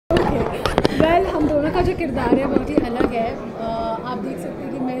का जो किरदार है बहुत ही अलग है। आप देख सकते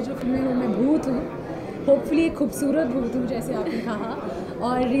हैं कि मैं जो फिल्म में मैं भूत हूँ, होपफुली एक खूबसूरत भूत हूँ जैसे आपने कहा।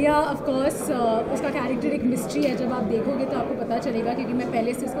 और रिया ऑफ कोर्स उसका कैरेक्टर एक मिस्ट्री है, जब आप देखोगे तो आपको पता चलेगा, क्योंकि मैं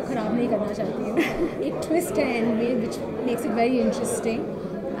पहले से उसको ख़राब नहीं करना चाहती हूँ। एक ट्विस्ट है एंड में which makes it very interesting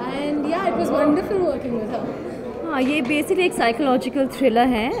and या it was wonderful working with her. हाँ, ये बेसिकली एक साइकोलॉजिकल थ्रिलर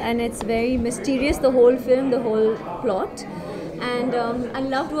है and it's very mysterious the whole film, the whole plot. And I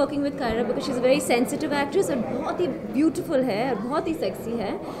loved working with Kiara because she is very sensitive actress और बहुत ही beautiful है और बहुत ही sexy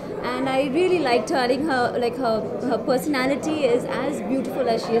है। And I really like her her personality is as beautiful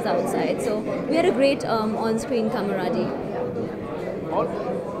as she is outside. So we had a great on-screen camaraderie. और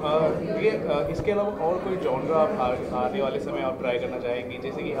ये इसके अलावा और कोई जॉनरा आप आने वाले समय आप ट्राई करना चाहेंगी,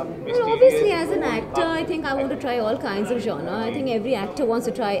 जैसे कि हम obviously as an actor I think I want to try all kinds of genre. I think every actor wants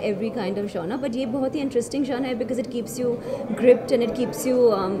to try every kind of genre, but ये बहुत ही interesting genre है because it keeps you gripped and it keeps you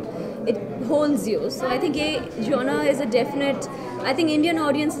it holds you. So I think ये genre is a definite. I think Indian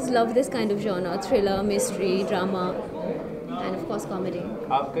audiences love this kind of genre: thriller, mystery, drama, and of course comedy.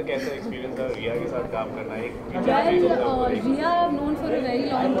 आपका कैसा experience था रिया के साथ काम करना? Riya I've known for a very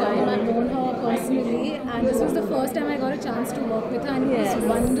long time. I've known her personally, and this was the first time I got a chance to work with her, and it was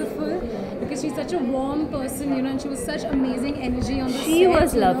wonderful because she's such a warm person, you know, and she was such amazing energy on the set. She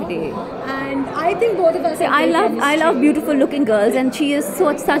was lovely, and I think both of us. I love beautiful looking girls, and she is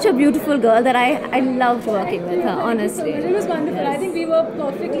such a beautiful girl that I loved working with her. Honestly, it was wonderful. I think we were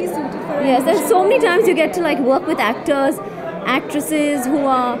perfectly suited for it. Yes, there's so many times you get to like work with actresses who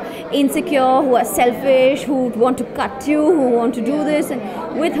are insecure, who are selfish, who want to cut you, who want to do this.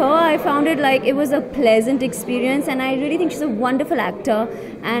 And with her, I found it like it was a pleasant experience, and I really think she's a wonderful actor,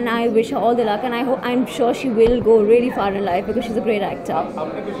 and I wish her all the luck, and I'm sure she will go really far in life because she's a great actor.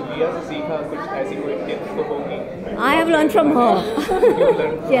 आपने कुछ रिया से सीखा, कुछ ऐसी कोई tips तो होगी? I have learned from her.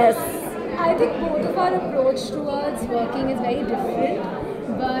 Yes. I think both of our approach towards working is very different.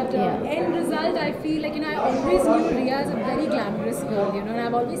 But end result, I feel like, you know, I always knew Riya as a very glamorous girl, you know, and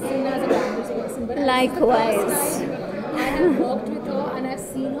I've always seen her as a glamorous person. But likewise, I have worked with her and I've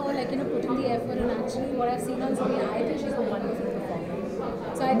seen her, like, you know, put in the effort, and actually what I've seen on screen, I think she's a wonderful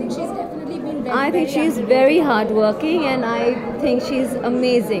performer. So I think she's definitely been very. I think she's very hardworking, and I think she's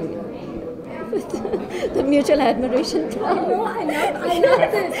amazing. The mutual admiration. I love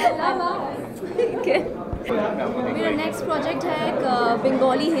this. I love her. Okay. मेरा next project है एक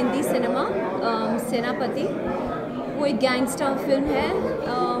Bengali Hindi cinema, सेनापति। वो एक gangster film है,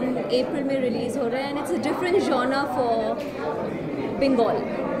 अप्रैल में release हो रहा है, and it's a different genre for Bengal,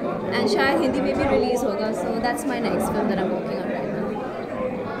 and शायद हिंदी में भी रिलीज़ होगा। So that's my next film that I am working on right now.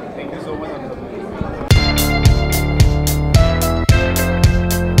 Thank you so much.